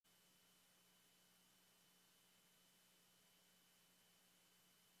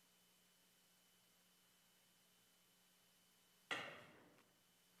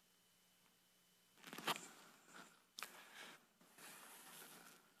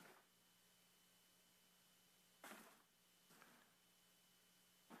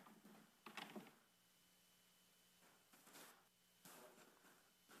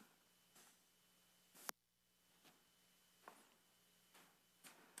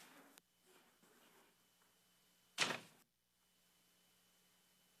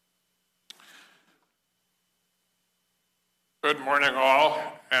Good morning, all,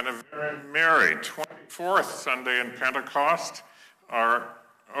 and a very merry 24th Sunday in Pentecost. Our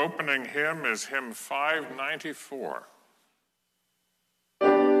opening hymn is hymn 594.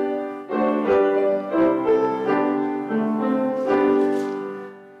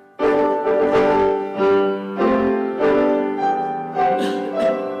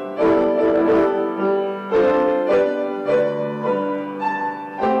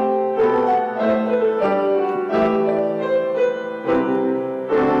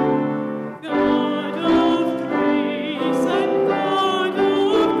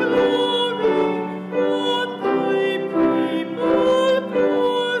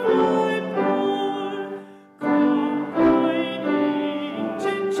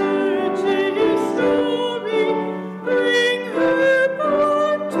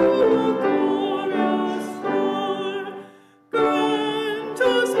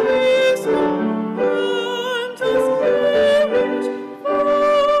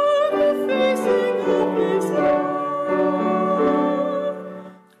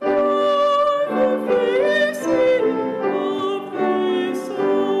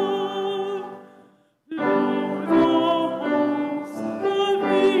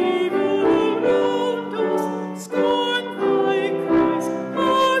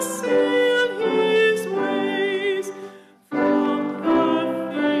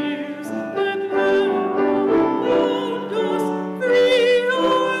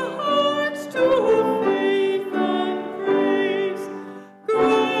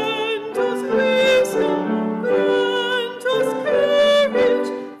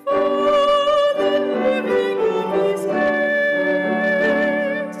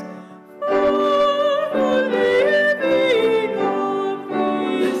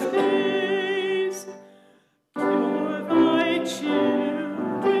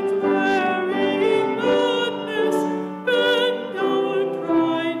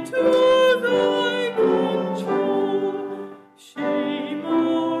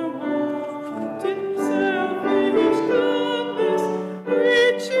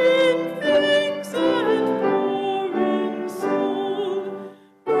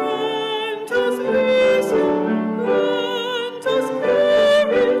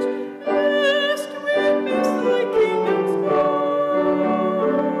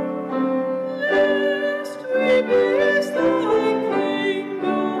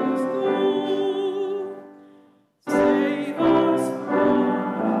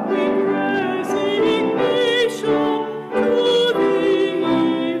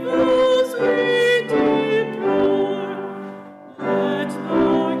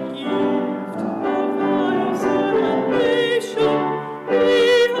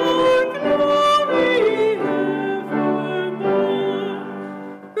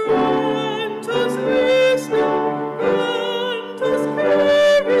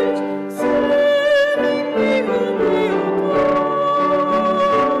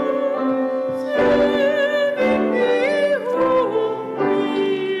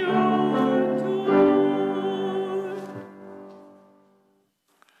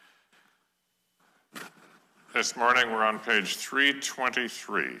 This morning we're on page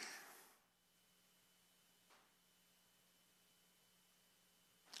 323.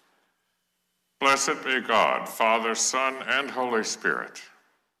 Blessed be God, Father, Son, and Holy Spirit.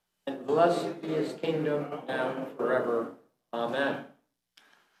 And blessed be his kingdom now and forever. Amen.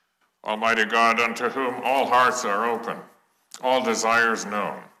 Almighty God, unto whom all hearts are open, all desires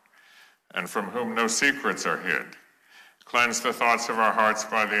known, and from whom no secrets are hid, cleanse the thoughts of our hearts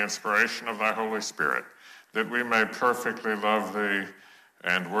by the inspiration of thy Holy Spirit, that we may perfectly love thee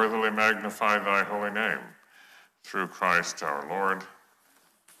and worthily magnify thy holy name, through Christ our Lord.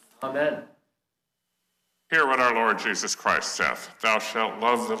 Amen. Hear what our Lord Jesus Christ saith, Thou shalt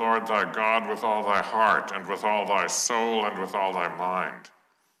love the Lord thy God with all thy heart, and with all thy soul, and with all thy mind.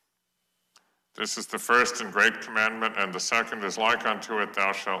 This is the first and great commandment, and the second is like unto it,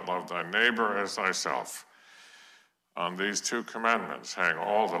 Thou shalt love thy neighbor as thyself. On these two commandments hang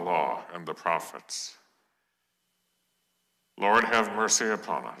all the law and the prophets. Lord, have mercy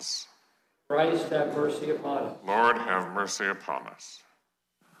upon us. Christ, have mercy upon us. Lord, have mercy upon us.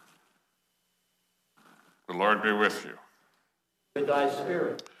 The Lord be with you. With thy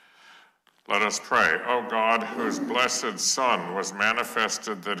spirit. Let us pray. O God, whose blessed Son was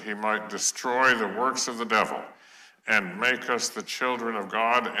manifested that he might destroy the works of the devil and make us the children of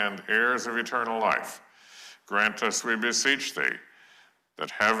God and heirs of eternal life, grant us, we beseech thee, that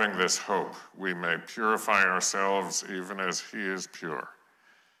having this hope we may purify ourselves even as he is pure,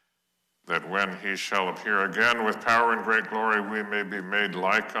 that when he shall appear again with power and great glory, we may be made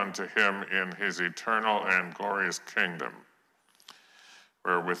like unto him in his eternal and glorious kingdom.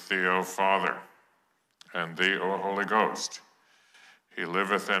 where with thee, O Father, and thee, O Holy Ghost, he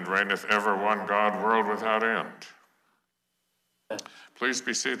liveth and reigneth ever one God, world without end. Please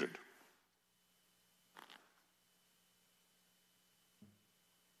be seated.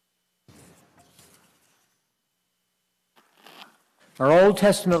 Our Old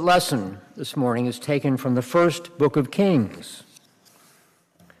Testament lesson this morning is taken from the first book of Kings.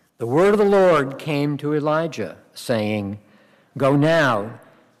 The word of the Lord came to Elijah, saying, "Go now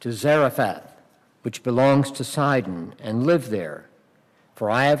to Zarephath, which belongs to Sidon, and live there,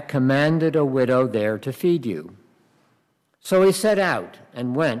 for I have commanded a widow there to feed you." So he set out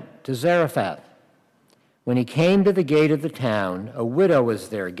and went to Zarephath. When he came to the gate of the town, a widow was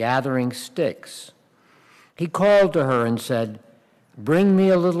there gathering sticks. He called to her and said, "Bring me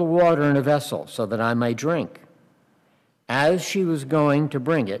a little water in a vessel so that I may drink." As she was going to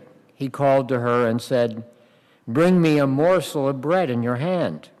bring it, he called to her and said, "Bring me a morsel of bread in your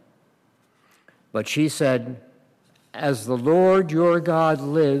hand." But she said, "As the Lord your God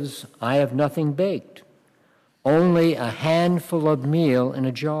lives, I have nothing baked, only a handful of meal in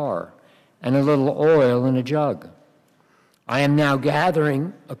a jar and a little oil in a jug. I am now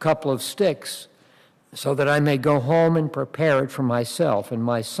gathering a couple of sticks so that I may go home and prepare it for myself and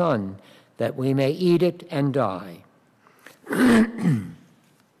my son, that we may eat it and die."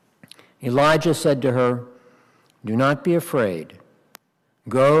 Elijah said to her, "Do not be afraid.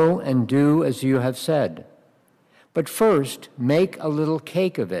 Go and do as you have said. But first make a little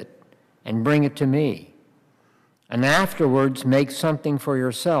cake of it and bring it to me. And afterwards make something for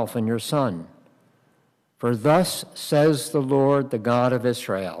yourself and your son. For thus says the Lord, the God of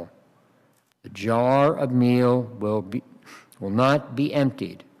Israel, the jar of meal will not be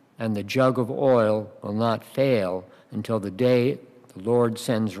emptied, and the jug of oil will not fail until the day the Lord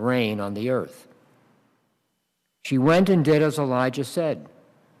sends rain on the earth." She went and did as Elijah said,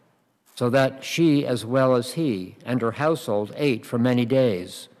 so that she as well as he and her household ate for many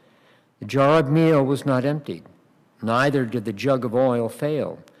days. The jar of meal was not emptied, neither did the jug of oil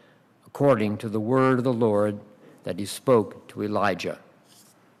fail, according to the word of the Lord that he spoke to Elijah.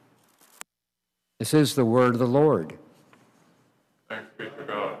 This is the word of the Lord. Thanks be to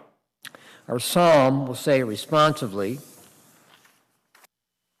God. Our psalm will say responsively,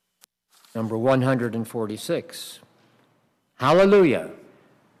 number 146. Hallelujah!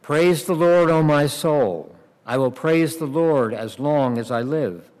 Praise the Lord, O my soul. I will praise the Lord as long as I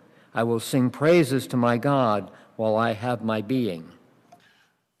live. I will sing praises to my God while I have my being.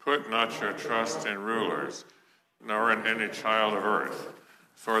 Put not your trust in rulers, nor in any child of earth,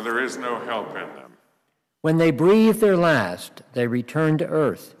 for there is no help in them. When they breathe their last, they return to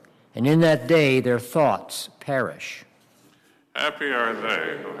earth, and in that day their thoughts perish. Happy are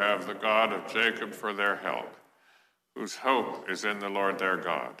they who have the God of Jacob for their help, whose hope is in the Lord their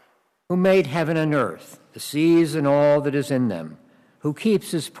God. Who made heaven and earth, the seas and all that is in them, who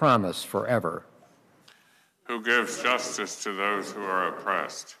keeps his promise forever. Who gives justice to those who are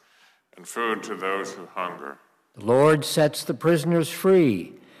oppressed, and food to those who hunger. The Lord sets the prisoners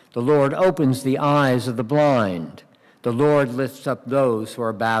free. The Lord opens the eyes of the blind. The Lord lifts up those who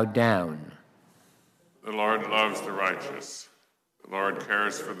are bowed down. The Lord loves the righteous. The Lord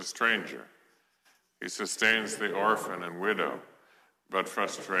cares for the stranger. He sustains the orphan and widow, but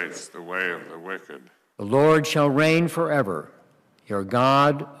frustrates the way of the wicked. The Lord shall reign forever. Your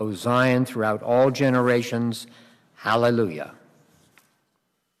God, O Zion, throughout all generations. Hallelujah.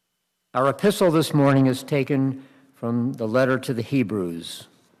 Our epistle this morning is taken from the letter to the Hebrews.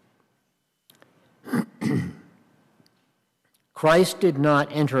 Christ did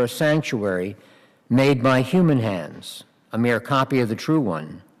not enter a sanctuary made by human hands, a mere copy of the true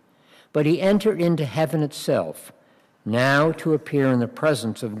one, but he entered into heaven itself, now to appear in the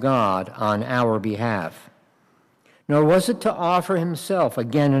presence of God on our behalf. Nor was it to offer himself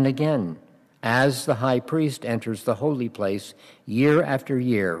again and again, as the high priest enters the holy place year after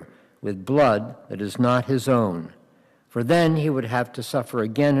year with blood that is not his own, for then he would have to suffer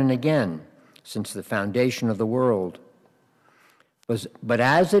again and again since the foundation of the world. But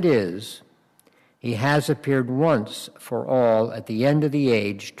as it is, he has appeared once for all at the end of the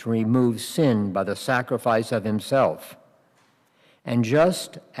age to remove sin by the sacrifice of himself. And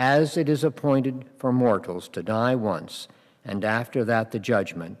just as it is appointed for mortals to die once, and after that the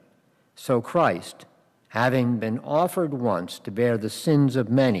judgment, so Christ, having been offered once to bear the sins of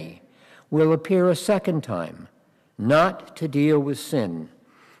many, will appear a second time, not to deal with sin,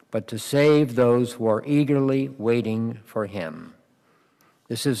 but to save those who are eagerly waiting for him.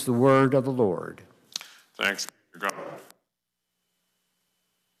 This is the word of the Lord. Thanks be to God.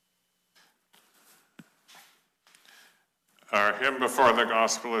 Our hymn before the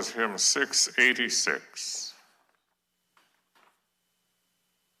gospel is hymn 686.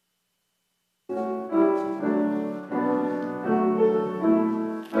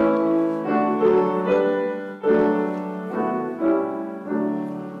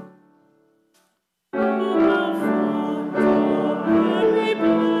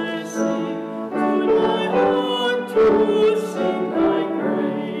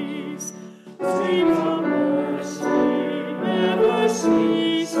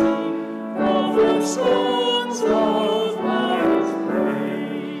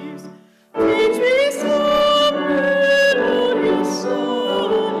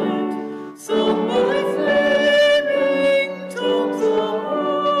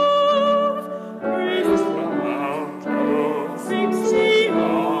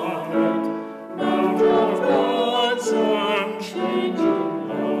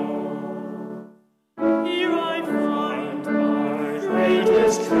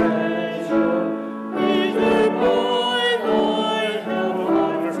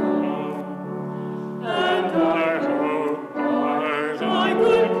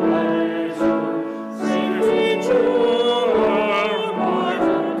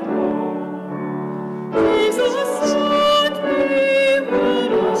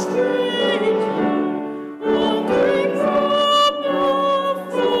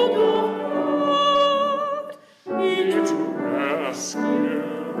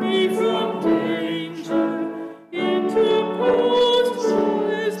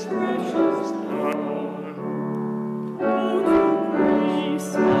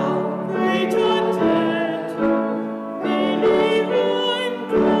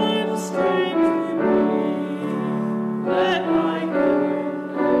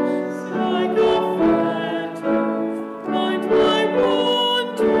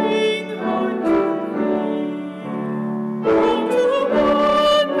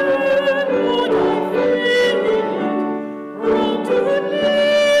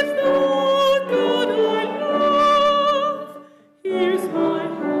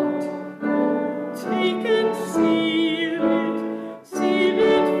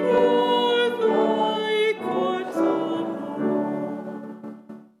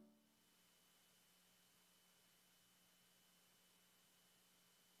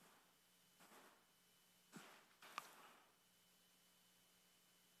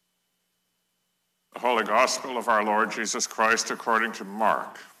 The Holy Gospel of our Lord Jesus Christ according to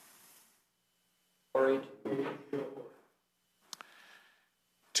Mark.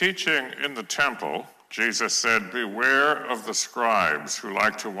 Teaching in the temple, Jesus said, "Beware of the scribes who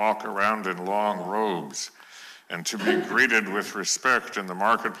like to walk around in long robes and to be greeted with respect in the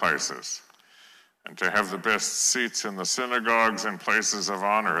marketplaces, and to have the best seats in the synagogues and places of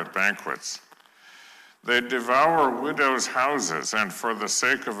honor at banquets. They devour widows' houses and for the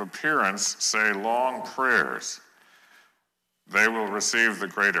sake of appearance say long prayers. They will receive the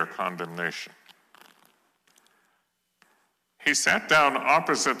greater condemnation." He sat down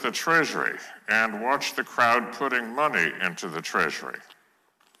opposite the treasury and watched the crowd putting money into the treasury.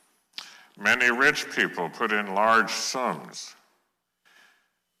 Many rich people put in large sums.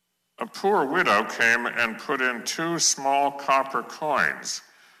 A poor widow came and put in 2 small copper coins,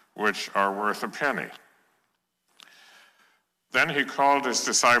 which are worth a penny. Then he called his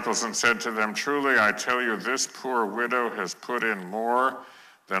disciples and said to them, "Truly I tell you, this poor widow has put in more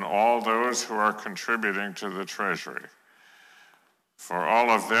than all those who are contributing to the treasury. For all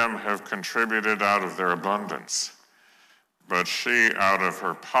of them have contributed out of their abundance, but she, out of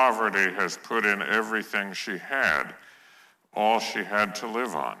her poverty, has put in everything she had, all she had to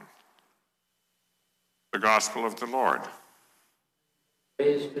live on." The Gospel of the Lord.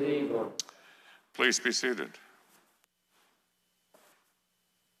 Praise to thee, Lord. Please be seated.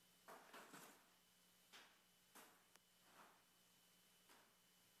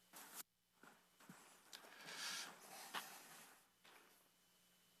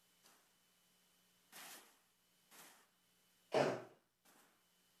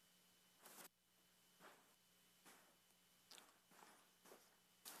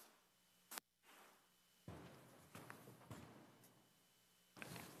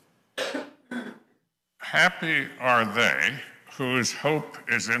 Happy are they whose hope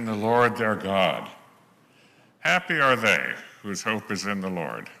is in the Lord their God. Happy are they whose hope is in the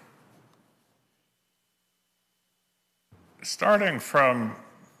Lord. Starting from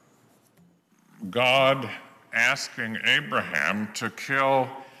God asking Abraham to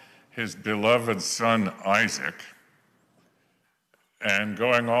kill his beloved son Isaac, and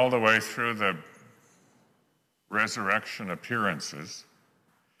going all the way through the resurrection appearances,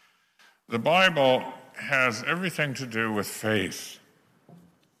 the Bible has everything to do with faith.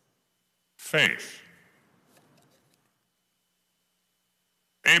 Faith.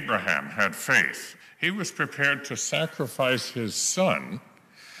 Abraham had faith. He was prepared to sacrifice his son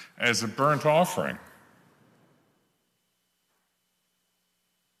as a burnt offering.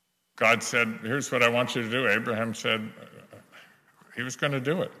 God said, here's what I want you to do. Abraham said he was going to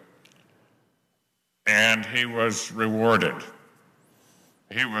do it. And he was rewarded.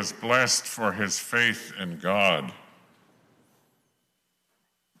 He was blessed for his faith in God.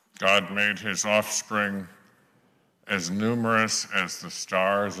 God made his offspring as numerous as the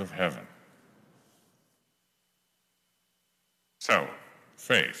stars of heaven. So,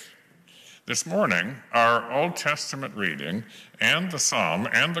 faith. This morning, our Old Testament reading and the Psalm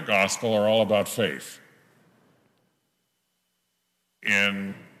and the Gospel are all about faith.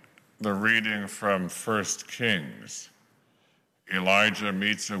 In the reading from 1 Kings, Elijah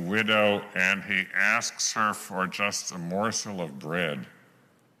meets a widow and he asks her for just a morsel of bread.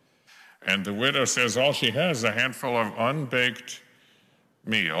 And the widow says all she has is a handful of unbaked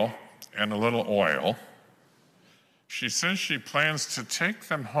meal and a little oil. She says she plans to take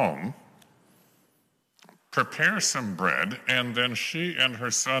them home, prepare some bread, and then she and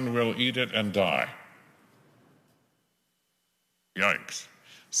her son will eat it and die. Yikes.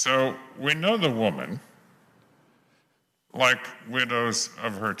 So we know the woman, like widows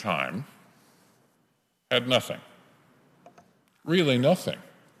of her time, had nothing. Really nothing.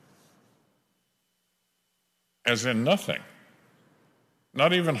 As in nothing.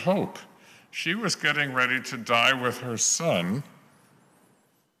 Not even hope. She was getting ready to die with her son.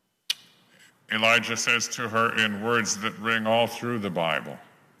 Elijah says to her in words that ring all through the Bible,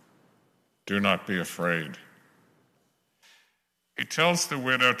 "Do not be afraid." He tells the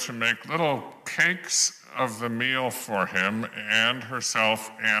widow to make little cakes of the meal for him and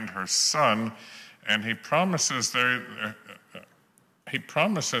herself and her son, and he promises her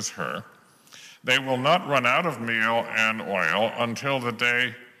they will not run out of meal and oil until the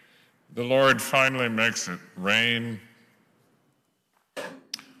day the Lord finally makes it rain.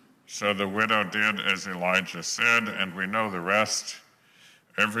 So the widow did as Elijah said, and we know the rest.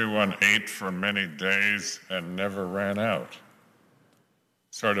 Everyone ate for many days and never ran out.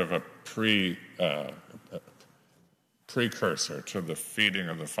 Sort of a precursor to the feeding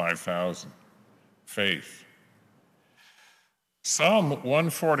of the 5,000. Faith. Psalm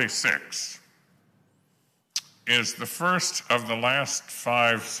 146 is the first of the last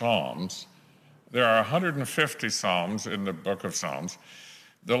 5 Psalms. There are 150 Psalms in the book of Psalms.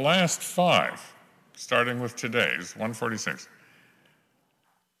 The last 5, starting with today's, 146,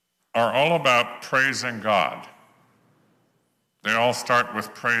 are all about praising God. They all start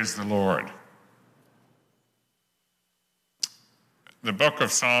with praise the Lord. The book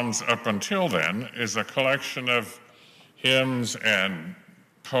of Psalms up until then is a collection of hymns and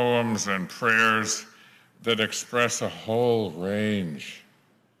poems and prayers that express a whole range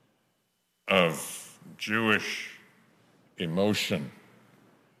of Jewish emotion.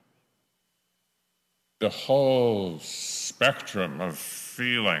 The whole spectrum of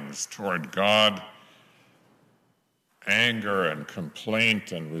feelings toward God, anger and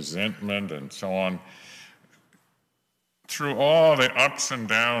complaint and resentment and so on, through all the ups and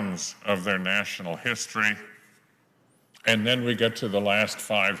downs of their national history. And then we get to the last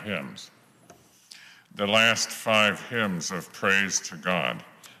 5 hymns. The last 5 hymns of praise to God.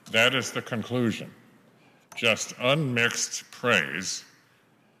 That is the conclusion. Just unmixed praise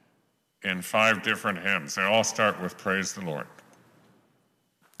in 5 different hymns. They all start with praise the Lord.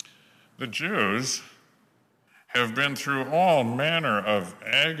 The Jews have been through all manner of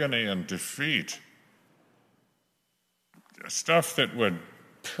agony and defeat, stuff that would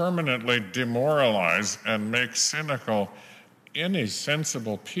permanently demoralize and make cynical any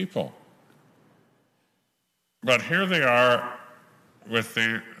sensible people. But here they are with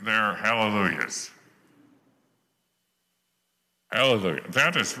their hallelujahs. Hallelujah.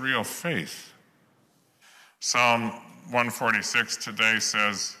 That is real faith. Psalm 146 today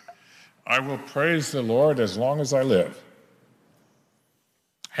says, "I will praise the Lord as long as I live.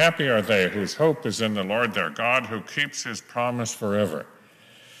 Happy are they whose hope is in the Lord their God, who keeps his promise forever,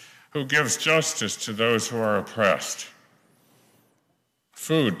 who gives justice to those who are oppressed,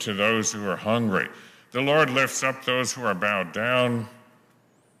 food to those who are hungry. The Lord lifts up those who are bowed down.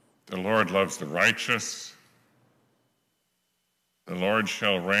 The Lord loves the righteous. The Lord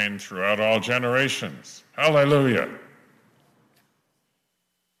shall reign throughout all generations." Hallelujah.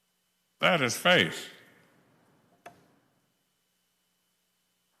 That is faith.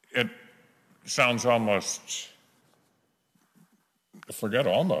 It sounds almost, forget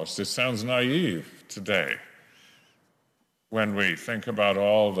almost, it sounds naive today when we think about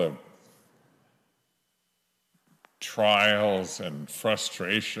all the trials and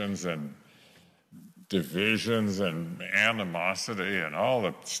frustrations and divisions and animosity and all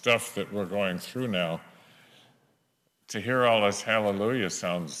the stuff that we're going through now. To hear all this hallelujah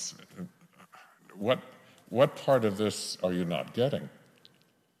sounds, what part of this are you not getting?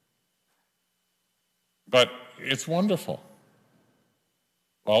 But it's wonderful.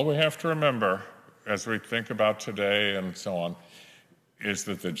 All we have to remember as we think about today and so on is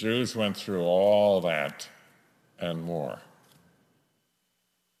that the Jews went through all that and more.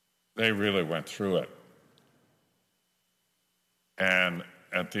 They really went through it. And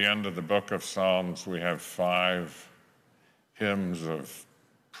at the end of the book of Psalms, we have 5 hymns of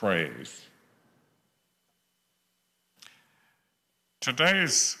praise.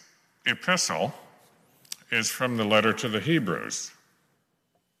 Today's epistle is from the letter to the Hebrews.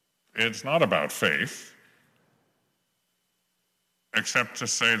 It's not about faith, except to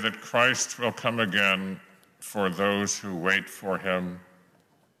say that Christ will come again for those who wait for him.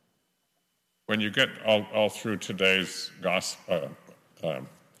 When you get all through today's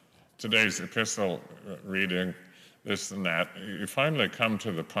epistle reading, this and that, you finally come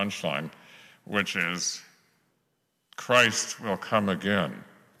to the punchline, which is Christ will come again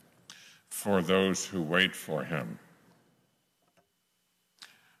for those who wait for him.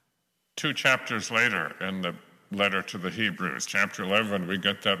 2 chapters later in the letter to the Hebrews, chapter 11, we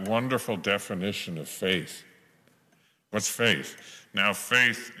get that wonderful definition of faith. What's faith? Now,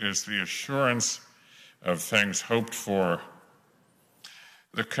 faith is the assurance of things hoped for,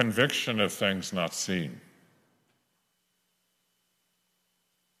 the conviction of things not seen.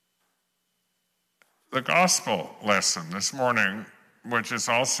 The gospel lesson this morning, which is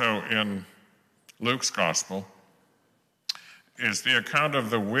also in Luke's gospel, is the account of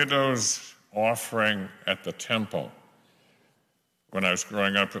the widow's offering at the temple. When I was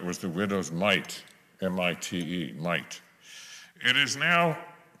growing up, it was the widow's mite, M-I-T-E, mite. It is now,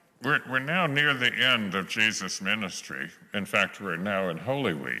 we're now near the end of Jesus' ministry. In fact, we're now in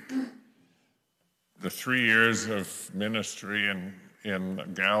Holy Week. The 3 years of ministry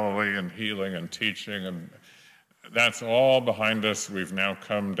in Galilee and healing and teaching, and that's all behind us. We've now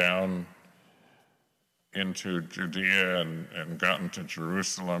come down into Judea and gotten to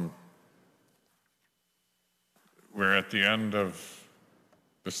Jerusalem. We're at the end of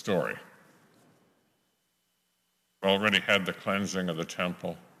the story. Already had the cleansing of the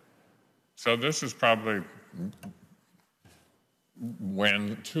temple. So this is probably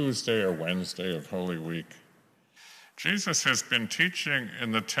Tuesday or Wednesday of Holy Week. Jesus has been teaching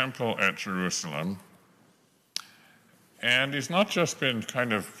in the temple at Jerusalem, and he's not just been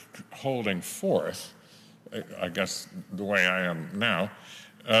kind of holding forth, I guess the way I am now.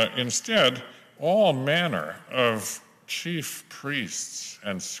 Instead, all manner of chief priests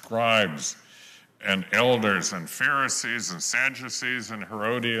and scribes and elders and Pharisees and Sadducees and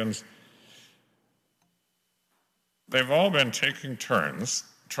Herodians, they've all been taking turns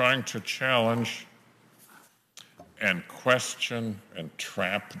trying to challenge and question and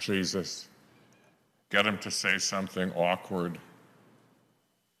trap Jesus, get him to say something awkward.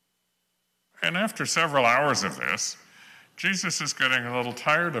 And after several hours of this, Jesus is getting a little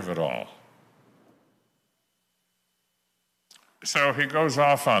tired of it all. So he goes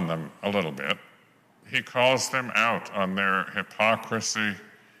off on them a little bit. He calls them out on their hypocrisy,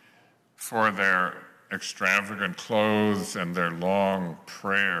 for their extravagant clothes and their long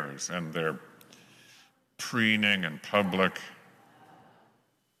prayers and their preening in public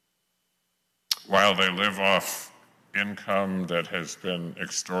while they live off income that has been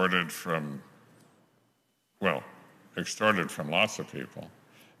extorted from lots of people,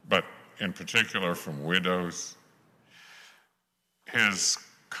 but in particular from widows. His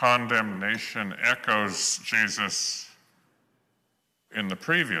condemnation echoes Jesus in the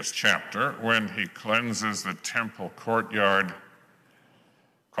previous chapter when he cleanses the temple courtyard,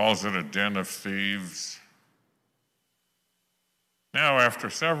 calls it a den of thieves. Now, after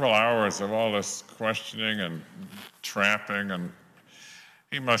several hours of all this questioning and trapping, and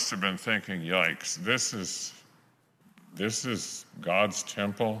he must have been thinking, yikes, this is God's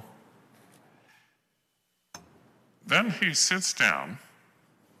temple. Then he sits down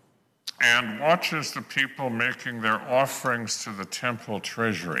and watches the people making their offerings to the temple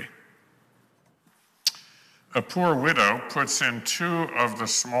treasury. A poor widow puts in 2 of the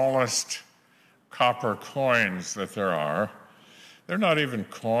smallest copper coins that there are. They're not even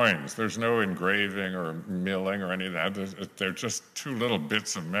coins. There's no engraving or milling or any of that. They're just 2 little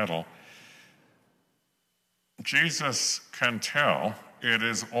bits of metal. Jesus can tell it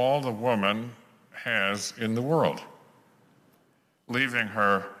is all the woman has in the world, leaving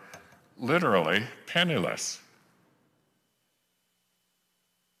her literally penniless.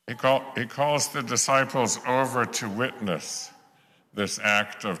 He calls the disciples over to witness this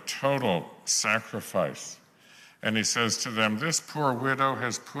act of total sacrifice. And he says to them, this poor widow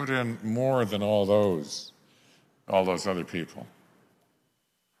has put in more than all those other people.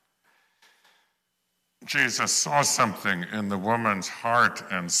 Jesus saw something in the woman's heart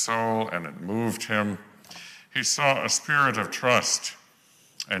and soul, and it moved him. He saw a spirit of trust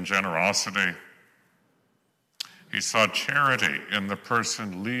and generosity. He saw charity in the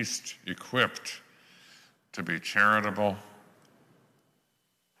person least equipped to be charitable.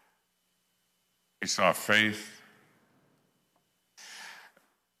 He saw faith.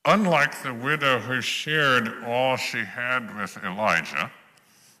 Unlike the widow who shared all she had with Elijah,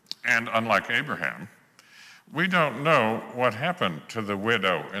 and unlike Abraham, we don't know what happened to the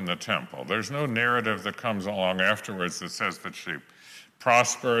widow in the temple. There's no narrative that comes along afterwards that says that she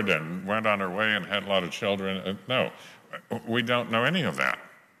prospered and went on her way and had a lot of children. No, we don't know any of that.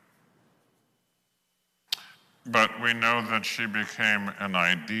 But we know that she became an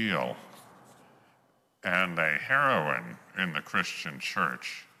ideal and a heroine in the Christian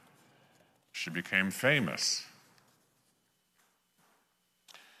church. She became famous.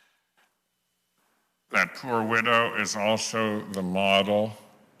 That poor widow is also the model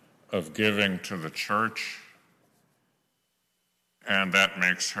of giving to the church, and that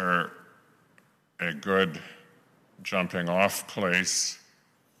makes her a good jumping-off place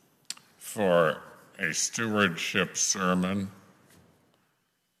for a stewardship sermon.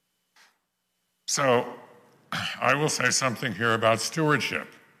 So I will say something here about stewardship.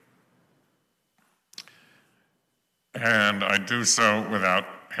 And I do so without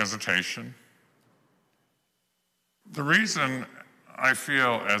hesitation. The reason I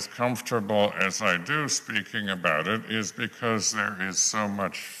feel as comfortable as I do speaking about it is because there is so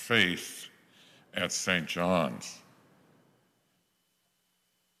much faith at St. John's.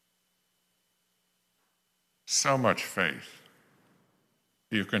 So much faith.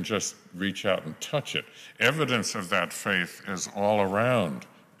 You can just reach out and touch it. Evidence of that faith is all around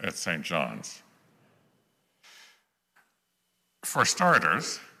at St. John's. For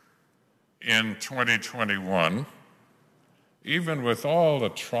starters, in 2021, even with all the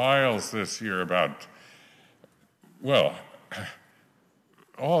trials this year about, well,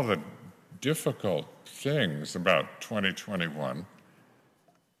 all the difficult things about 2021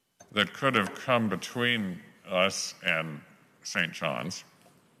 that could have come between us and St. John's,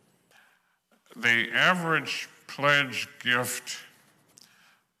 the average pledge gift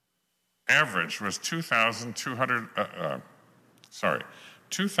average was $2,628.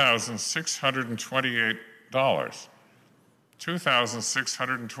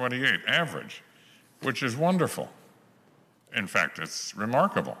 $2,628 average, which is wonderful. In fact, it's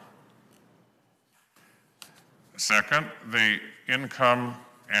remarkable. Second, the income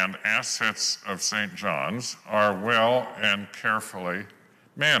and assets of St. John's are well and carefully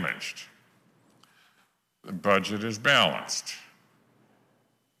managed. The budget is balanced.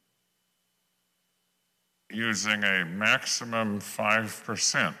 Using a maximum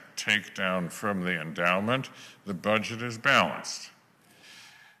 5% takedown from the endowment, the budget is balanced.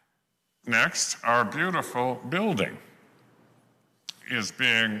 Next, our beautiful building is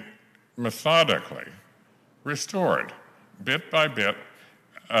being methodically restored, bit by bit.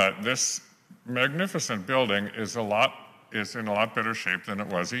 This magnificent building is in a lot better shape than it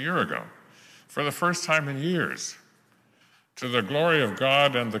was a year ago, for the first time in years, to the glory of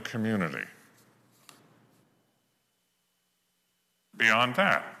God and the community. Beyond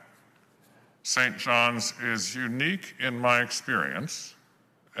that, St. John's is unique in my experience,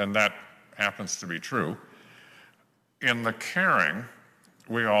 and that happens to be true, in the caring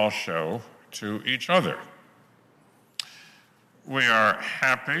we all show to each other. We are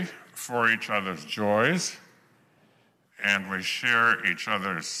happy for each other's joys, and we share each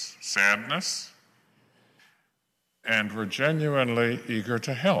other's sadness, and we're genuinely eager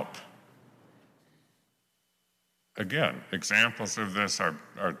to help. Again, examples of this are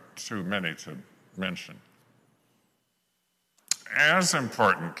too many to mention. As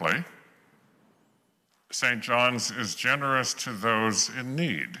importantly, St. John's is generous to those in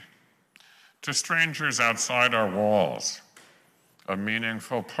need, to strangers outside our walls. A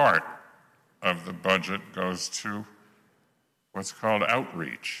meaningful part of the budget goes to what's called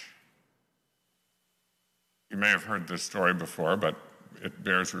outreach. You may have heard this story before, but it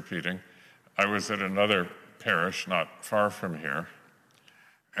bears repeating. I was at another parish not far from here,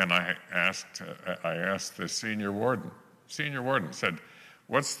 and I asked the senior warden said,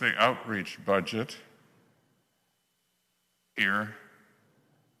 what's the outreach budget here?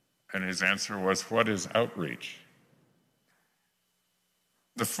 And his answer was, what is outreach?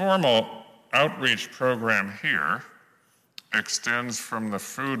 The formal outreach program here extends from the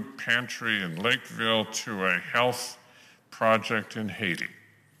food pantry in Lakeville to a health project in Haiti.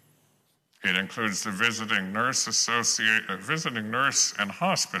 It includes the Visiting Nurse and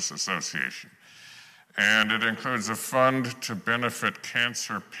Hospice Association. And it includes a fund to benefit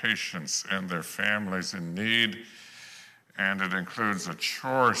cancer patients and their families in need. And it includes a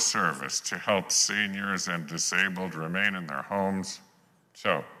chore service to help seniors and disabled remain in their homes.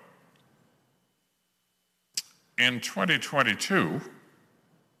 So, in 2022,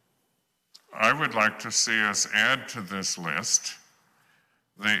 I would like to see us add to this list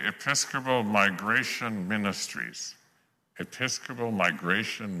the Episcopal Migration Ministries. Episcopal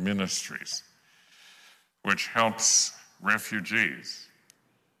Migration Ministries, which helps refugees,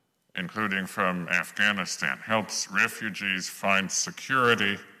 including from Afghanistan, helps refugees find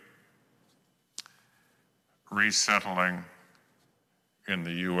security, resettling in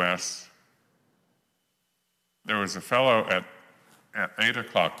the U.S. There was a fellow at 8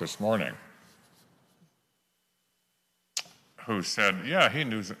 o'clock this morning who said, yeah, he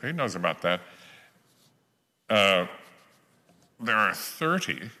knows about that. There are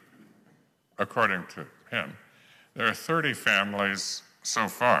 30, according to him, there are 30 families so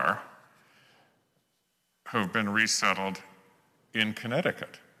far who've been resettled in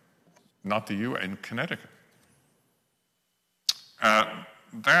Connecticut, not the U.S., in Connecticut.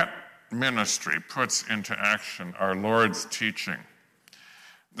 That ministry puts into action our Lord's teaching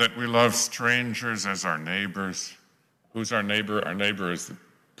that we love strangers as our neighbors. Who's our neighbor? Our neighbor is the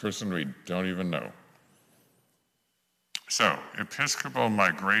person we don't even know. So, Episcopal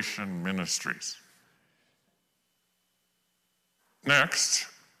Migration Ministries. Next,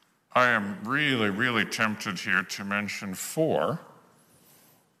 I am really, really tempted here to mention 4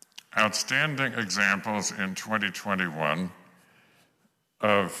 outstanding examples in 2021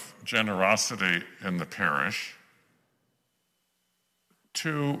 of generosity in the parish.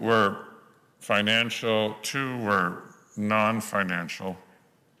 2 were financial, 2 were non-financial.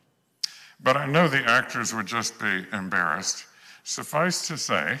 But I know the actors would just be embarrassed. Suffice to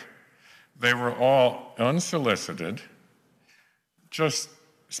say, they were all unsolicited, just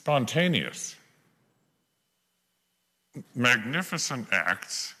spontaneous, magnificent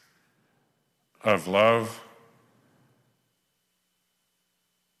acts of love,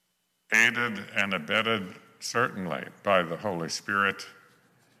 aided and abetted certainly by the Holy Spirit,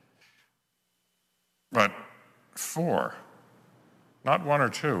 but 4, not 1 or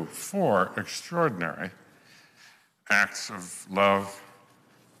 2, 4 extraordinary acts of love.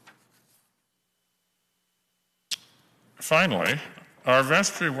 Finally, our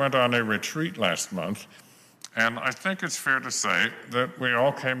vestry went on a retreat last month, and I think it's fair to say that we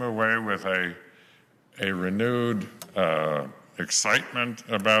all came away with a renewed excitement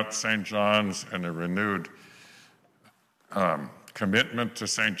about St. John's and a renewed commitment to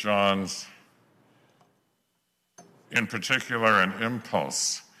St. John's, in particular an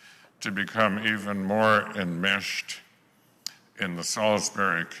impulse to become even more enmeshed in the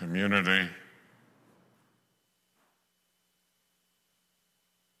Salisbury community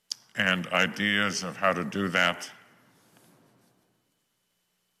and ideas of how to do that,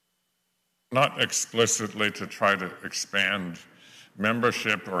 not explicitly to try to expand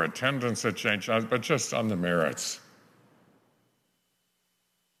membership or attendance at St. John's, but just on the merits.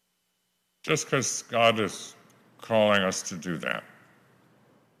 Just because God is calling us to do that.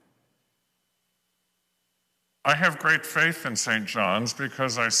 I have great faith in St. John's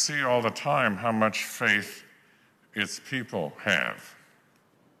because I see all the time how much faith its people have.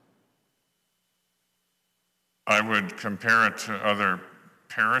 I would compare it to other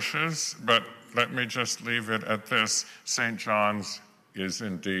parishes, but let me just leave it at this. St. John's is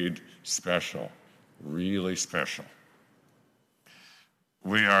indeed special, really special.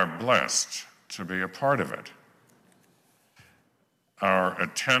 We are blessed to be a part of it. Our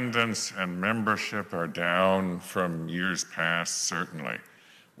attendance and membership are down from years past, certainly.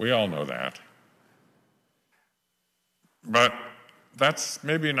 We all know that. But that's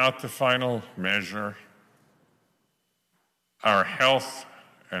maybe not the final measure. Our health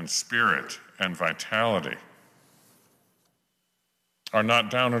and spirit and vitality are not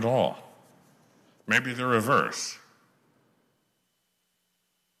down at all. Maybe the reverse.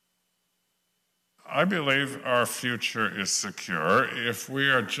 I believe our future is secure if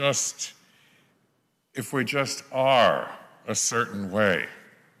we just are a certain way.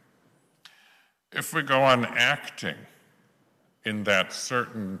 If we go on acting in that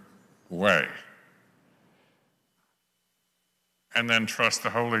certain way. And then trust the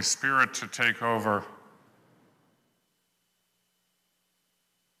Holy Spirit to take over.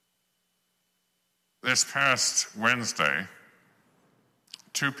 This past Wednesday,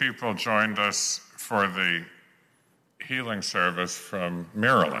 2 people joined us for the healing service from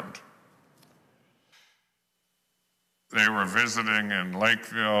Maryland. They were visiting in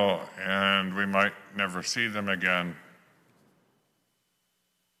Lakeville, and we might never see them again,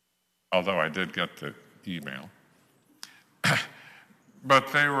 although I did get the email.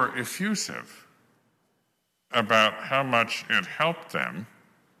 But they were effusive about how much it helped them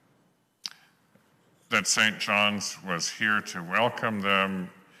that St. John's was here to welcome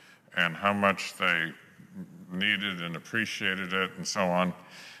them and how much they needed and appreciated it and so on.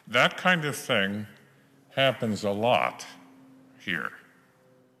 That kind of thing happens a lot here.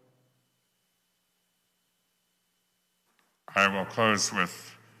 I will close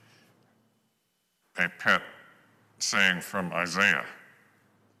with a pet saying from Isaiah.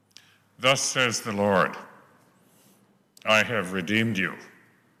 Thus says the Lord, I have redeemed you.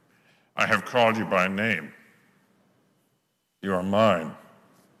 I have called you by name. You are mine.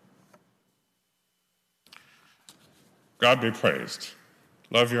 God be praised.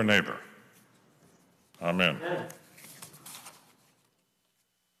 Love your neighbor. Amen. Amen.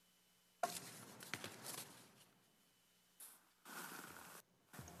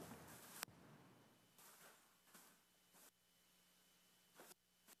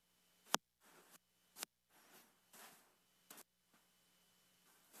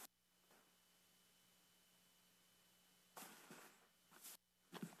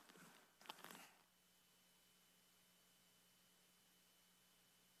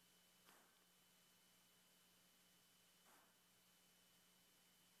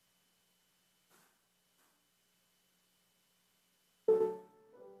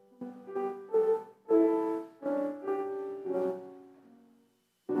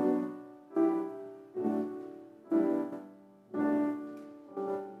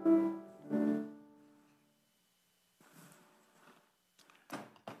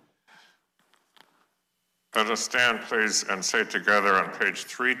 Let us stand, please, and say together on page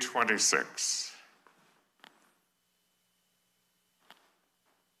 326.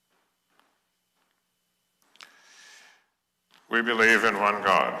 We believe in one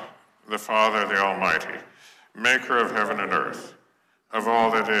God, the Father, the Almighty, maker of heaven and earth, of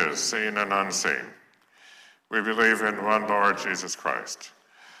all that is, seen and unseen. We believe in one Lord Jesus Christ,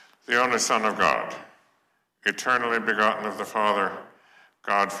 the only Son of God, eternally begotten of the Father,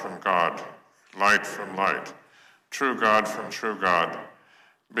 God from God, light from light, true God from true God,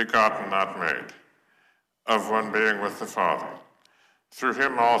 begotten, not made, of one being with the Father. Through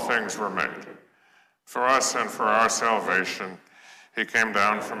him all things were made. For us and for our salvation, he came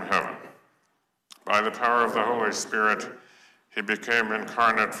down from heaven. By the power of the Holy Spirit, he became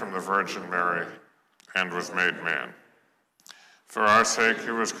incarnate from the Virgin Mary and was made man. For our sake,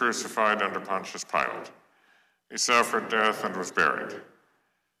 he was crucified under Pontius Pilate. He suffered death and was buried.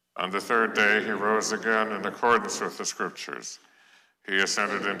 On the 3rd day, he rose again in accordance with the Scriptures. He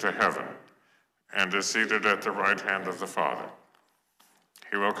ascended into heaven and is seated at the right hand of the Father.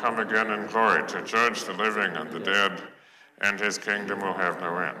 He will come again in glory to judge the living and the dead, and his kingdom will have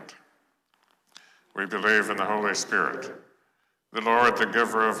no end. We believe in the Holy Spirit, the Lord, the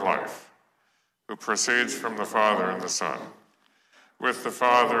giver of life, who proceeds from the Father and the Son. With the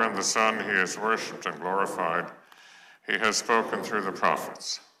Father and the Son, he is worshipped and glorified. He has spoken through the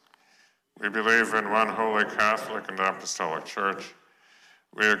prophets. We believe in one holy Catholic and Apostolic Church.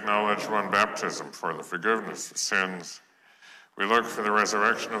 We acknowledge one baptism for the forgiveness of sins. We look for the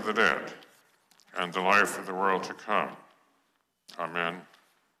resurrection of the dead and the life of the world to come. Amen.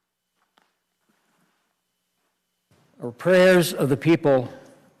 Our prayers of the people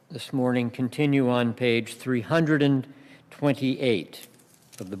this morning continue on page 328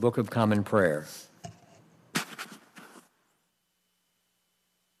 of the Book of Common Prayer.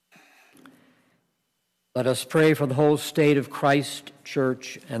 Let us pray for the whole state of Christ,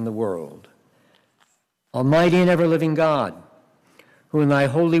 Church, and the world. Almighty and ever-living God, who in thy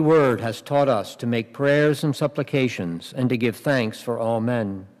holy word hast taught us to make prayers and supplications and to give thanks for all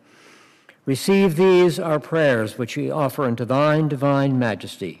men, receive these our prayers which we offer unto thine divine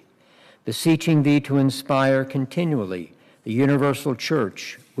majesty, beseeching thee to inspire continually the universal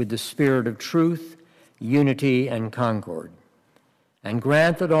Church with the spirit of truth, unity, and concord. And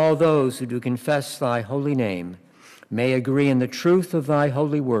grant that all those who do confess thy holy name may agree in the truth of thy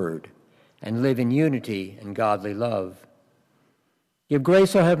holy word and live in unity and godly love. Give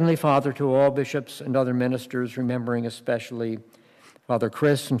grace, O Heavenly Father, to all bishops and other ministers, remembering especially Father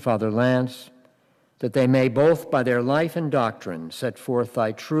Chris and Father Lance, that they may both by their life and doctrine set forth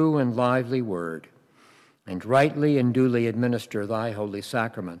thy true and lively word, and rightly and duly administer thy holy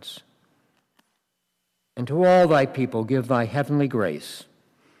sacraments. And to all thy people give thy heavenly grace,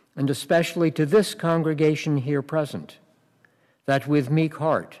 and especially to this congregation here present, that with meek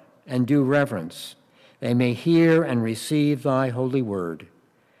heart and due reverence they may hear and receive thy holy word,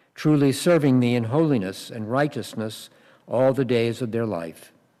 truly serving thee in holiness and righteousness all the days of their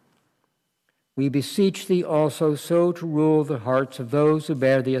life. We beseech thee also so to rule the hearts of those who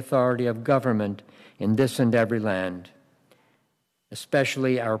bear the authority of government in this and every land,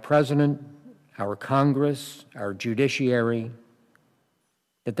 especially our president, our Congress, our judiciary,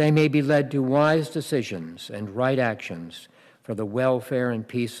 that they may be led to wise decisions and right actions for the welfare and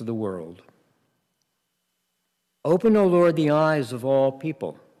peace of the world. Open, O Lord, the eyes of all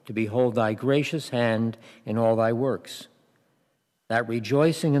people to behold thy gracious hand in all thy works, that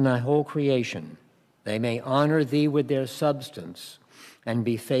rejoicing in thy whole creation, they may honor thee with their substance and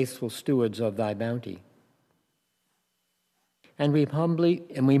be faithful stewards of thy bounty. And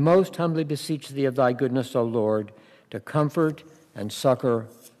we most humbly beseech thee of thy goodness, O Lord, to comfort and succor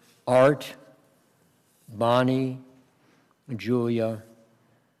Art, Bonnie, Julia,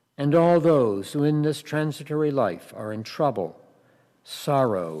 and all those who in this transitory life are in trouble,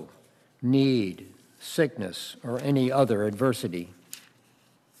 sorrow, need, sickness, or any other adversity.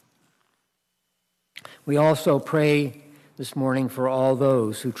 We also pray this morning for all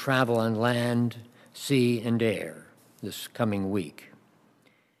those who travel on land, sea, and air this coming week.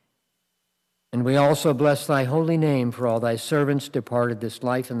 And we also bless thy holy name for all thy servants departed this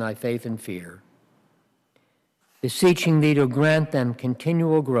life in thy faith and fear, beseeching thee to grant them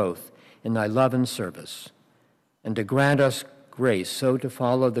continual growth in thy love and service, and to grant us grace so to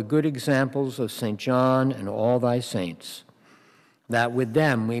follow the good examples of St. John and all thy saints, that with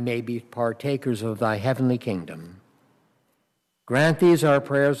them we may be partakers of thy heavenly kingdom. Grant these our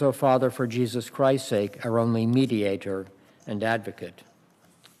prayers, O Father, for Jesus Christ's sake, our only mediator and advocate.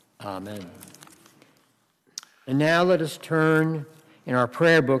 Amen. And now let us turn in our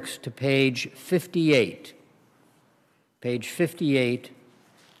prayer books to page 58. Page 58,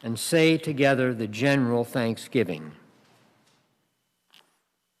 and say together the general thanksgiving.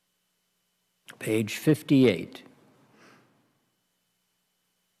 Page 58.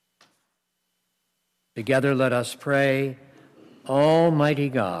 Together let us pray. Almighty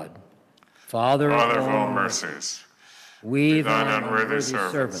God, Father of all mercies, we, thine unworthy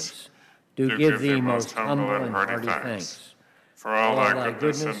servants, do give thee most humble and hearty thanks for all thy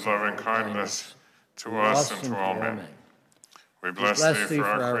goodness and loving kindness to us and to all men. We bless thee for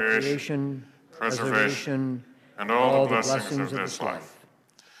our creation, preservation, and all the blessings of this life,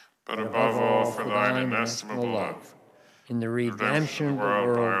 but above all for thine inestimable love, in the redemption of the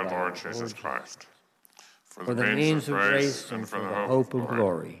world by our Lord Jesus Christ, for the means of grace and for the hope of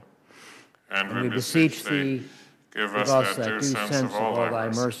glory. And we beseech thee, give us that due sense of all thy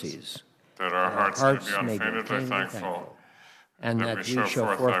mercies, that our hearts may be unfeignedly thankful, and that we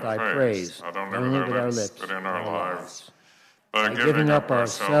show forth thy praise, not only with our lips, but in our lives, by giving up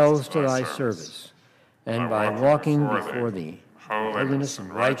ourselves to thy service, and by walking before thee, holiness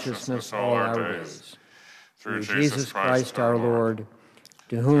and righteousness all our days. Through Jesus Christ our Lord,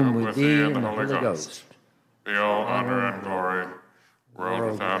 to whom with thee and the Holy Ghost be all honor and glory,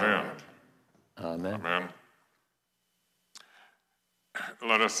 world without end. Amen. Amen.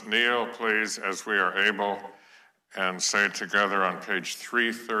 Let us kneel, please, as we are able, and say together on page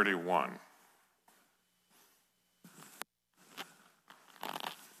 331.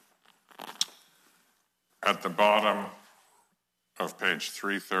 At the bottom of page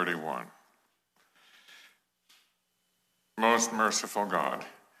 331. Most merciful God,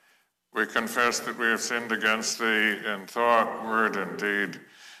 we confess that we have sinned against thee in thought, word, and deed,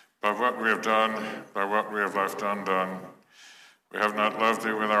 by what we have done, by what we have left undone. We have not loved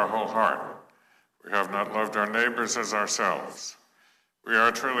thee with our whole heart. We have not loved our neighbors as ourselves. We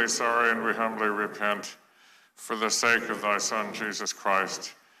are truly sorry, and we humbly repent. For the sake of thy Son, Jesus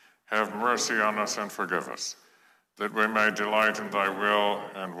Christ, have mercy on us and forgive us, that we may delight in thy will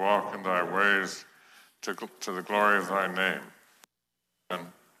and walk in thy ways to the glory of thy name. Amen.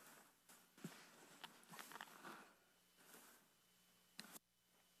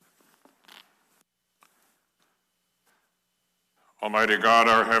 Almighty God,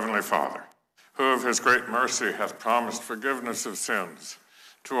 our heavenly Father, who of his great mercy hath promised forgiveness of sins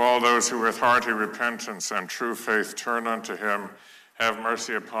to all those who with hearty repentance and true faith turn unto him, have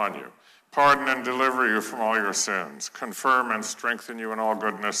mercy upon you. pardon and deliver you from all your sins, confirm and strengthen you in all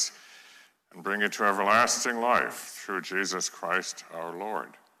goodness, and bring you to everlasting life through Jesus Christ our Lord.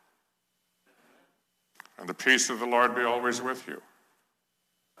 And the peace of the Lord be always with you.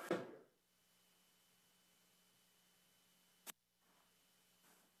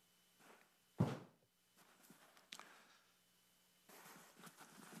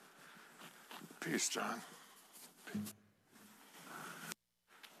 Peace, John.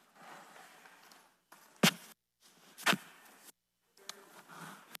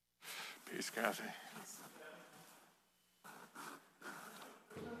 Peace, Kathy.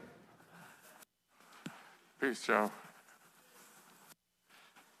 Peace, Joe.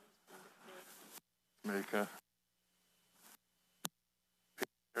 Mika.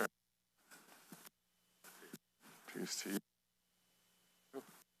 Peace to you.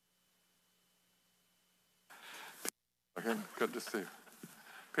 Okay, good to see you.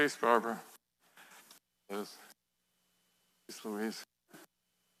 Peace, Barbara. Liz. Peace, Louise.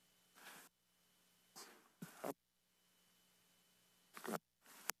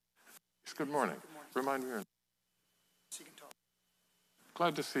 Good morning. Remind me your name.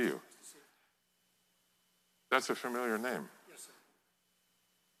 Glad to see you. That's a familiar name. Yes,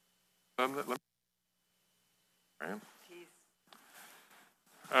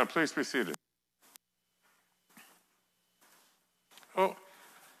 sir. Please be seated. Oh,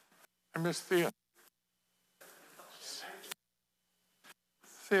 I missed Thea.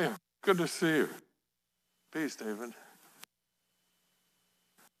 Thea, good to see you. Peace, David.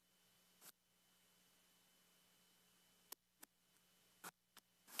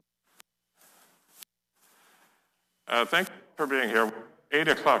 Thank you for being here. 8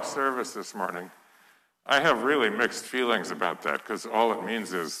 o'clock service this morning. I have really mixed feelings about that because all it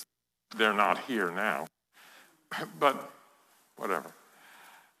means is they're not here now. But whatever.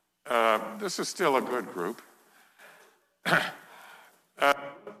 This is still a good group. Back,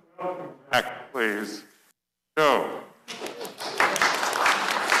 please. Joe.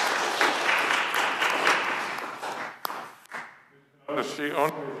 She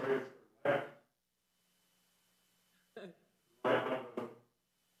only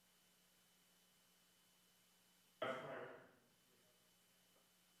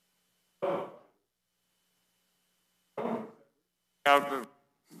out to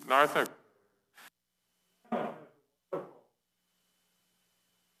Nartha.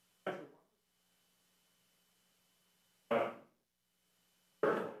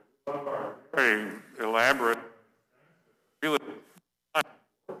 Very elaborate, really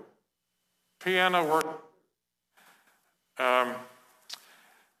piano work.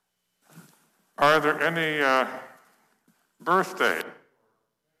 Are there any birthday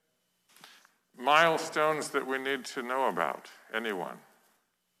milestones that we need to know about? Anyone?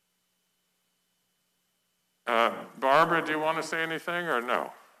 Barbara, do you want to say anything or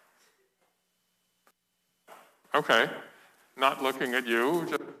no? Okay. Not looking at you.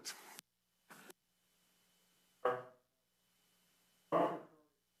 Just...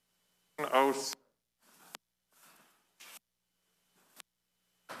 Oh,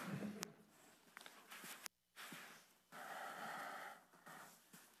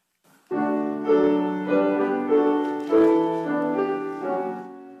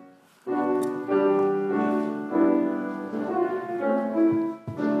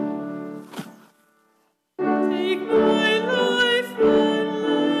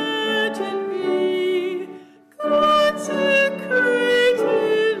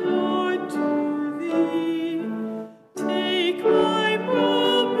 consecrated, Lord, to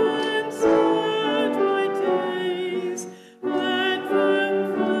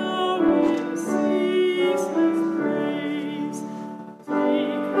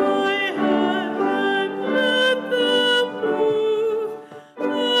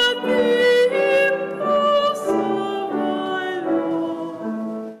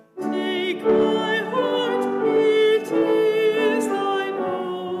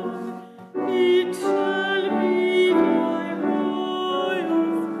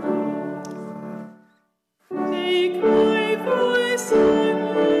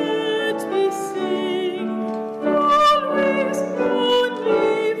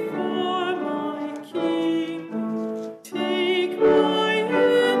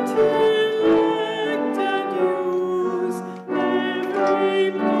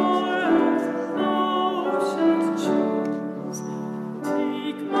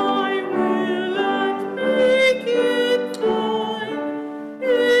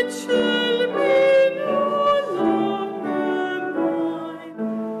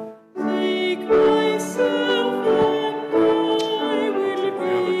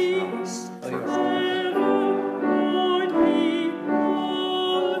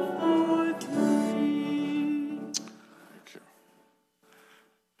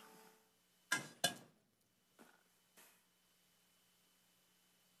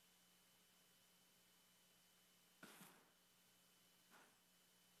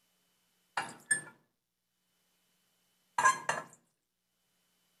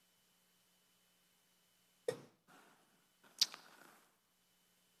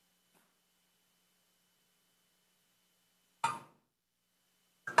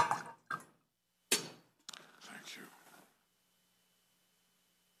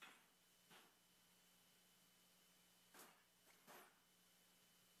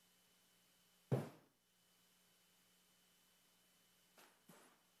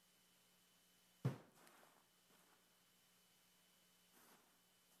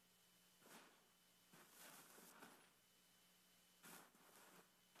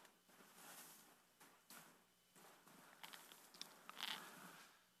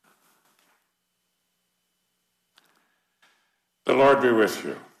Lord be with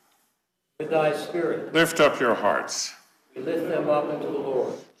you. With thy spirit. Lift up your hearts. We lift them up unto the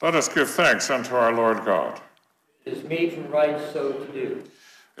Lord. Let us give thanks unto our Lord God. It is meet and right so to do.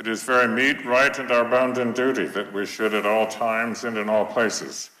 It is very meet, right, and our bounden duty that we should at all times and in all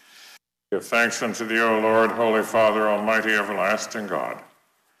places give thanks unto thee, O Lord, Holy Father, Almighty, everlasting God,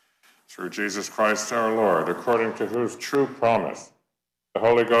 through Jesus Christ our Lord, according to whose true promise the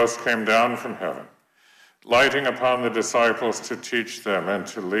Holy Ghost came down from heaven, lighting upon the disciples to teach them and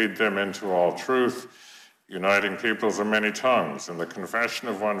to lead them into all truth, uniting peoples of many tongues in the confession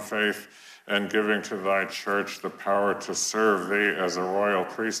of one faith, and giving to thy church the power to serve thee as a royal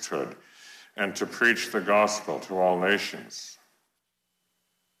priesthood and to preach the gospel to all nations.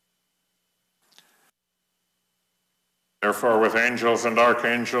 Therefore, with angels and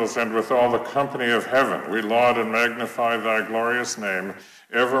archangels and with all the company of heaven, we laud and magnify thy glorious name,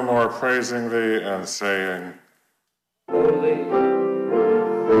 evermore praising thee and saying, Holy,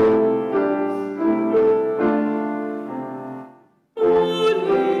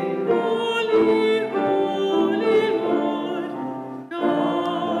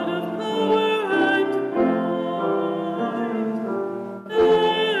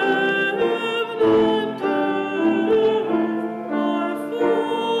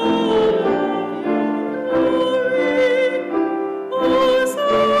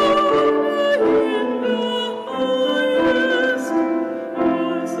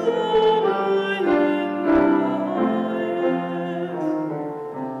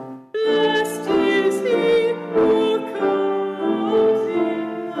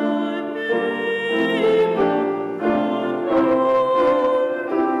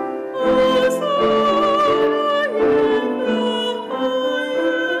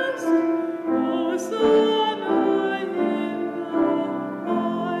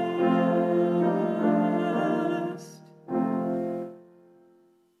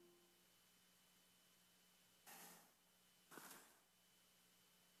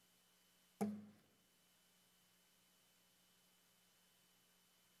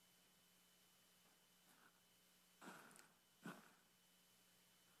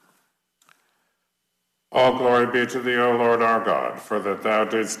 all glory be to thee, O Lord our God, for that thou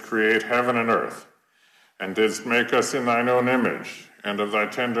didst create heaven and earth, and didst make us in thine own image, and of thy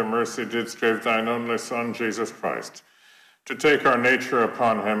tender mercy didst give thine only Son, Jesus Christ, to take our nature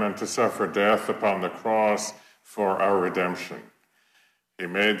upon him and to suffer death upon the cross for our redemption. He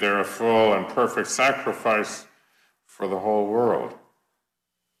made there a full and perfect sacrifice for the whole world.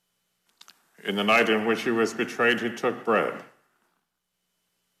 In the night in which he was betrayed, he took bread.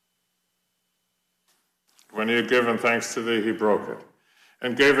 When he had given thanks to thee, he broke it,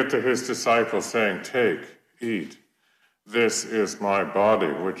 and gave it to his disciples, saying, Take, eat. This is my body,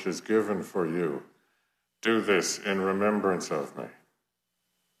 which is given for you. Do this in remembrance of me.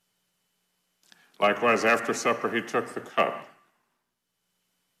 Likewise, after supper, he took the cup.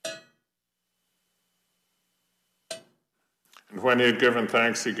 And when he had given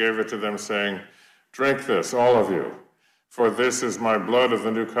thanks, he gave it to them, saying, Drink this, all of you. For this is my blood of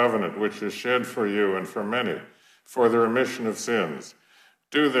the new covenant, which is shed for you and for many, for the remission of sins.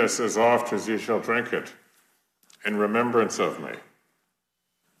 Do this as oft as ye shall drink it, in remembrance of me.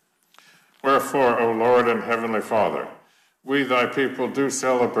 Wherefore, O Lord and Heavenly Father, we thy people do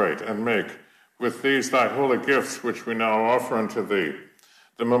celebrate and make with these thy holy gifts, which we now offer unto thee,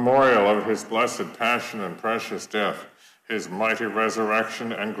 the memorial of his blessed passion and precious death, his mighty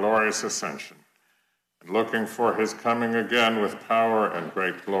resurrection and glorious ascension, and looking for his coming again with power and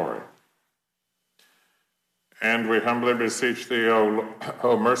great glory. And we humbly beseech thee,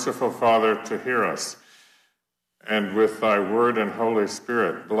 O merciful Father, to hear us, and with thy word and Holy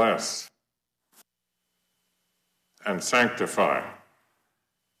Spirit bless and sanctify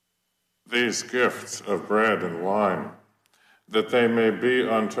these gifts of bread and wine, that they may be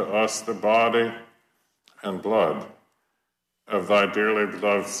unto us the body and blood of thy dearly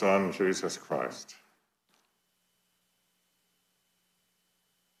beloved Son, Jesus Christ.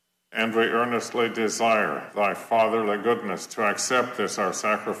 And we earnestly desire thy fatherly goodness to accept this our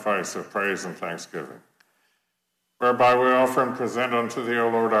sacrifice of praise and thanksgiving, whereby we offer and present unto thee, O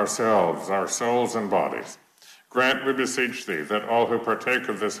Lord, ourselves, our souls and bodies. Grant, we beseech thee, that all who partake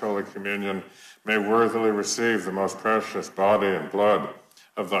of this holy communion may worthily receive the most precious body and blood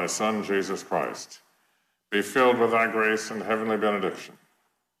of thy Son, Jesus Christ. Be filled with thy grace and heavenly benediction,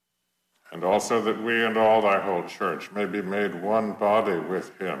 and also that we and all thy whole church may be made one body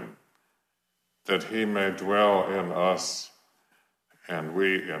with him, that he may dwell in us and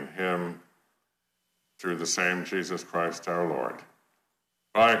we in him, through the same Jesus Christ our Lord,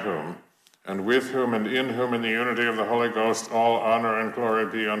 by whom, and with whom and in whom in the unity of the Holy Ghost all honor and glory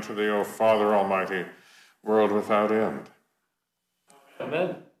be unto thee, O Father Almighty, world without end.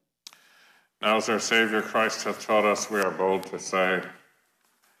 Amen. Now as our Savior Christ hath taught us, we are bold to say,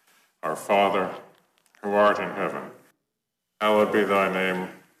 Our Father, who art in heaven, hallowed be thy name.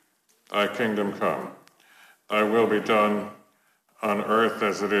 Thy kingdom come. Thy will be done on earth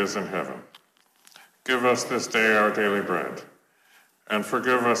as it is in heaven. Give us this day our daily bread, and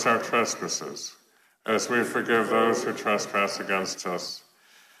forgive us our trespasses, as we forgive those who trespass against us.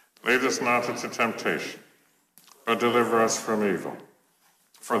 Lead us not into temptation, but deliver us from evil.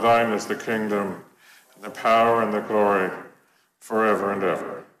 For thine is the kingdom, and the power, and the glory, forever and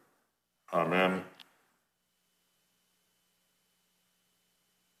ever. Amen.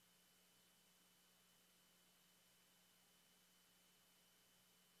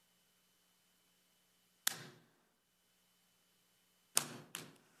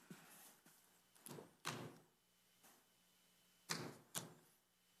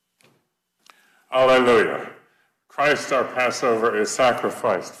 Alleluia. Christ our Passover is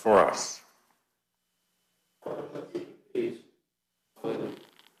sacrificed for us.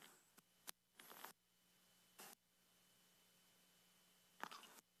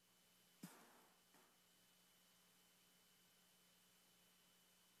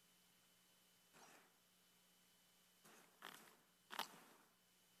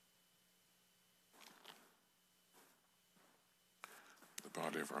 The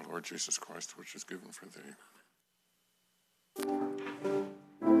body of our Lord Jesus Christ, which is given for thee. The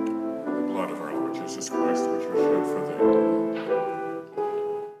blood of our Lord Jesus Christ, which was shed for thee.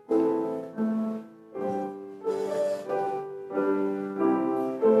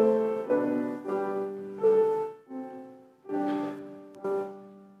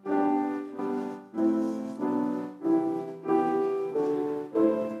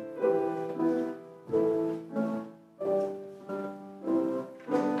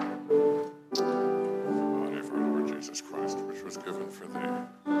 Jesus Christ, which was given for thee.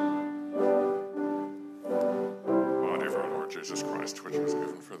 Body of our Lord Jesus Christ, which was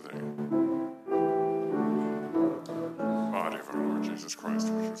given for thee. Body of our Lord Jesus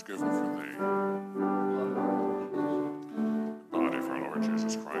Christ, which was given for thee. Body of our Lord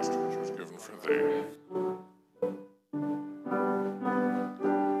Jesus Christ, which was given for thee.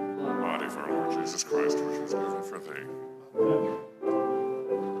 Body of our Lord Jesus Christ, which was given for thee.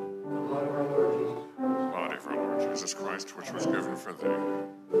 Jesus Christ, which was given for thee.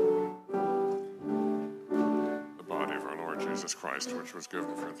 The body of our Lord Jesus Christ, which was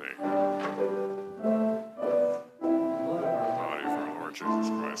given for thee. The body of our Lord Jesus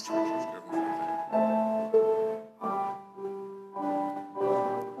Christ, which was given for thee.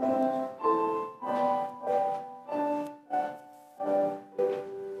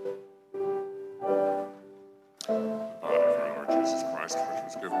 The body of our Lord Jesus Christ, which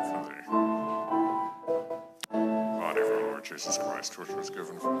was given for thee. Body of our Lord Jesus Christ, which was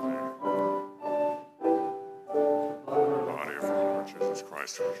given for thee. Body of our Lord Jesus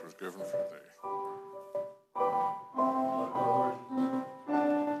Christ, which was given for thee.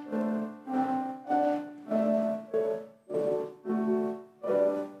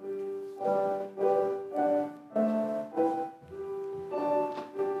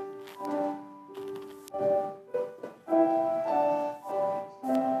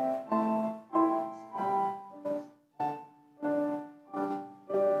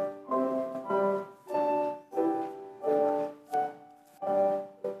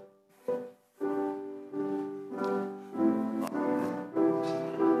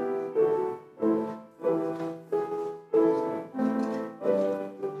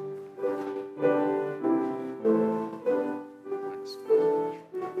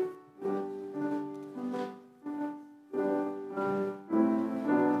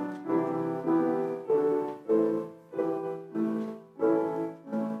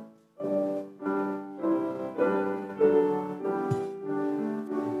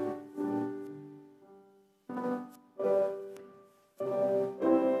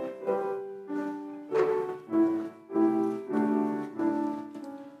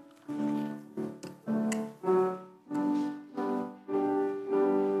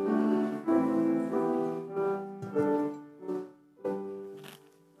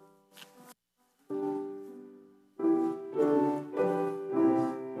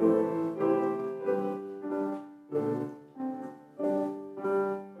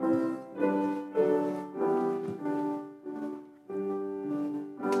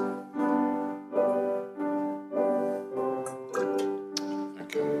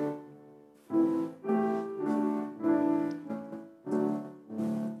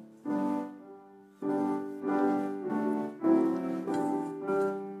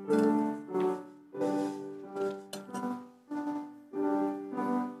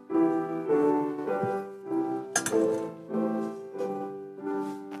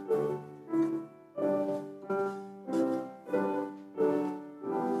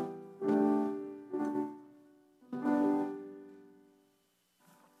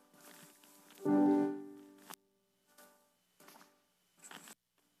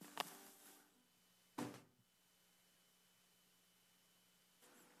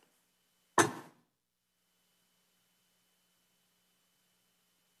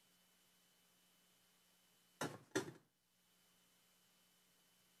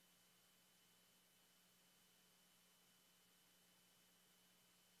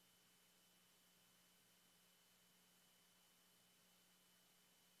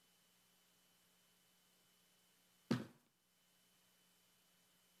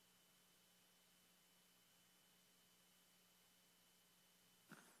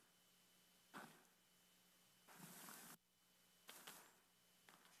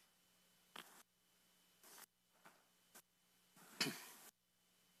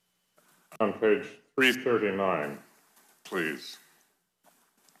 On page 339, please.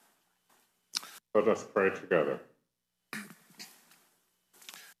 Let us pray together.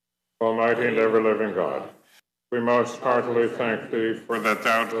 Almighty and ever-living God, we most heartily thank Thee for that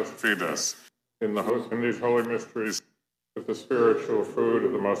Thou dost feed us in these holy mysteries with the spiritual food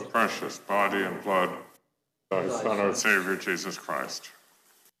of the most precious body and blood of Thy Son, our Savior, Jesus Christ.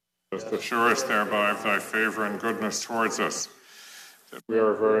 Dost assure us thereby of Thy favor and goodness towards us, that we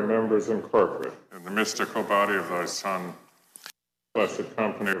are very members incorporate in the mystical body of Thy Son, blessed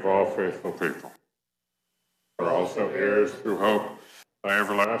company of all faithful people. We are also heirs through hope Thy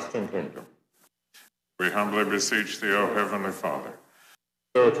everlasting kingdom. We humbly beseech Thee, O Heavenly Father,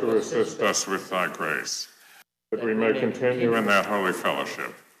 so to assist us with Thy grace, that we may continue in that holy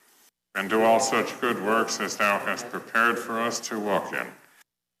fellowship, and do all such good works as Thou hast prepared for us to walk in.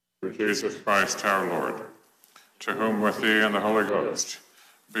 Through Jesus Christ our Lord, to whom with Thee and the Holy Ghost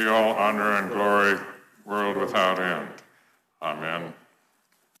be all honor and glory, world without end. Amen.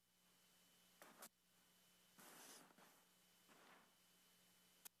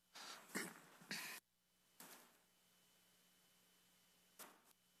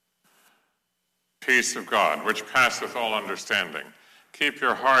 Peace of God, which passeth all understanding, keep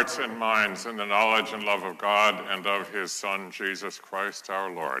your hearts and minds in the knowledge and love of God and of His Son, Jesus Christ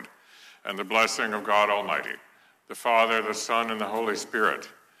our Lord. And the blessing of God Almighty, the Father, the Son, and the Holy Spirit,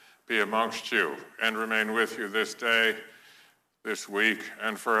 be amongst you and remain with you this day, this week,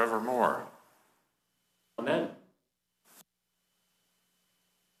 and forevermore. Amen.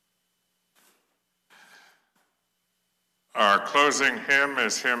 Our closing hymn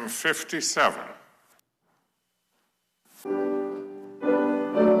is hymn 57. Oh,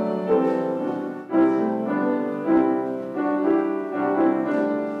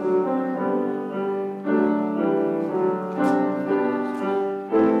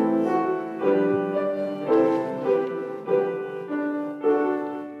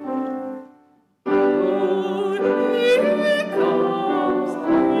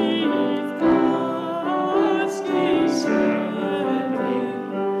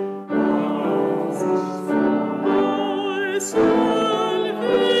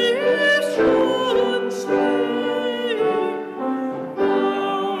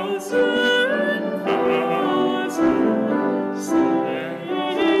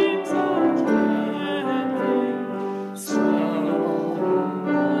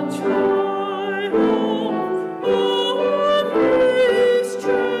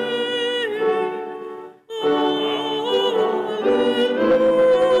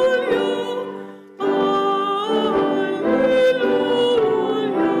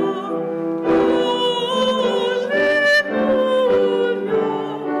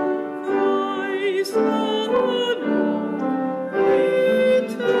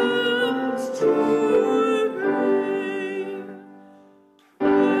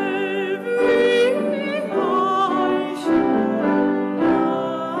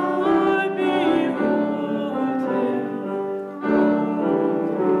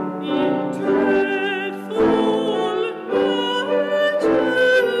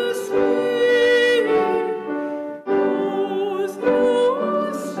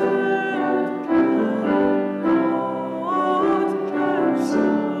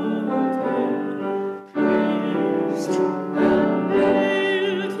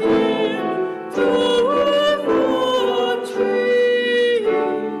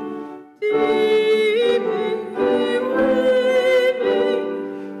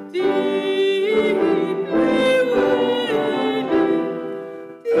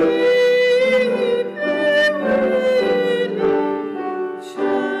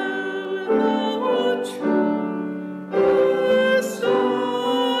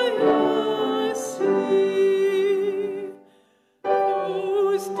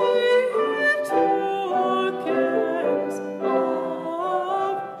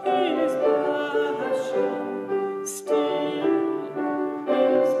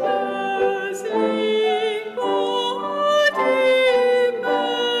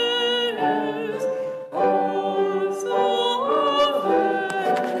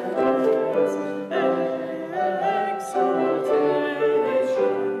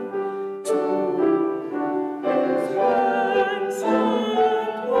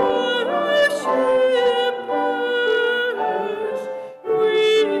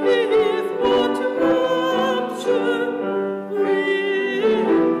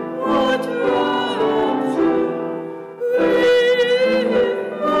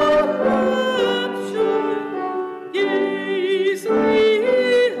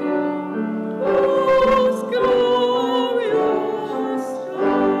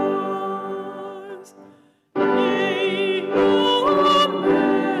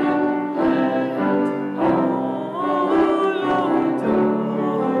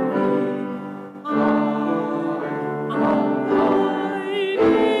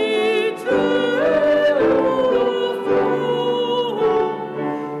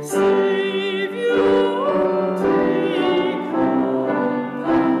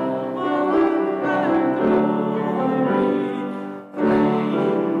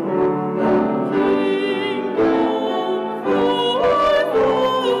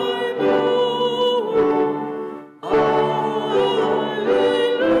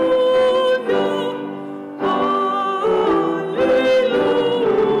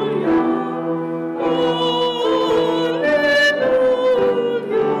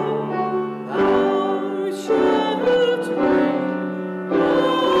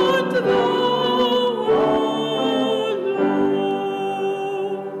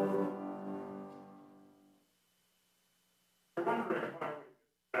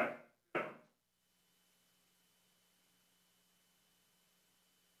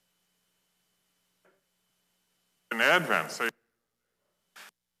 in Advent. So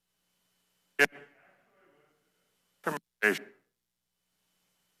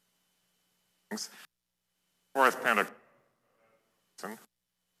fourth Pentecost.